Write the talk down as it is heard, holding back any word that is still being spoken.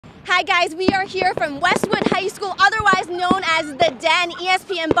Hi guys, we are here from Westwood High School, otherwise known as The Den,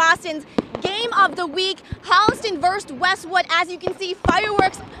 ESPN Boston's game of the week. Holliston versus Westwood. As you can see,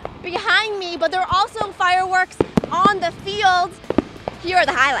 fireworks behind me, but there are also fireworks on the field. Here are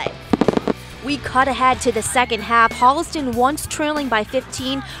the highlights. We cut ahead to the second half. Holliston, once trailing by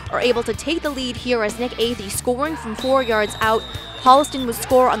 15, are able to take the lead here as Nick Athey scoring from 4 yards out. Holliston would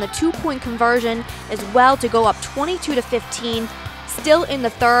score on the 2-point conversion as well to go up 22-15. Still in the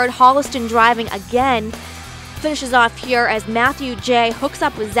third, Holliston driving again. Finishes off here as Matthew J. hooks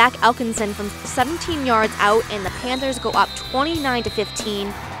up with Zach Elkinson from 17 yards out, and the Panthers go up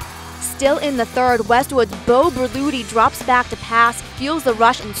 29-15. Still in the third, Westwood's Bo Berluti drops back to pass, feels the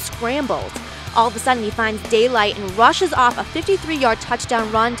rush, and scrambles. All of a sudden, he finds daylight and rushes off a 53-yard touchdown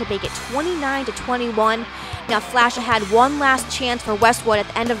run to make it 29-21. Now Flash had one last chance for Westwood at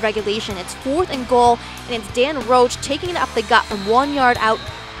the end of regulation. It's 4th and goal, and it's Dan Roach taking it up the gut from 1 yard out.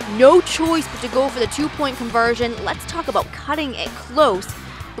 No choice but to go for the 2-point conversion. Let's talk about cutting it close.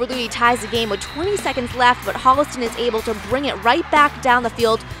 Berluti ties the game with 20 seconds left, but Holliston is able to bring it right back down the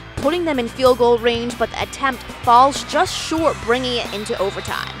field, putting them in field goal range, but the attempt falls just short, bringing it into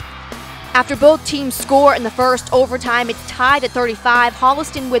overtime. After both teams score in the first overtime, it's tied at 35.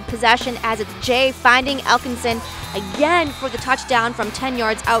 Holliston with possession as it's Jay finding Elkinson again for the touchdown from 10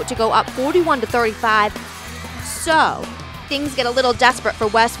 yards out to go up 41-35. So, things get a little desperate for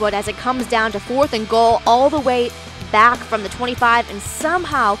Westwood as it comes down to 4th and goal all the way back from the 25, and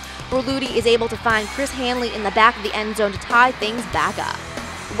somehow Berluti is able to find Chris Hanley in the back of the end zone to tie things back up.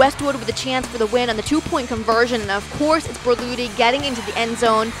 Westwood with a chance for the win on the 2-point conversion, and of course it's Berluti getting into the end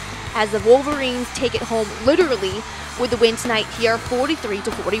zone as the Wolverines take it home literally with the win tonight here,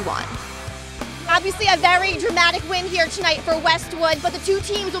 43-41. Obviously a very dramatic win here tonight for Westwood, but the two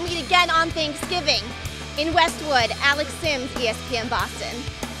teams will meet again on Thanksgiving. In Westwood, Alex Sims, ESPN Boston.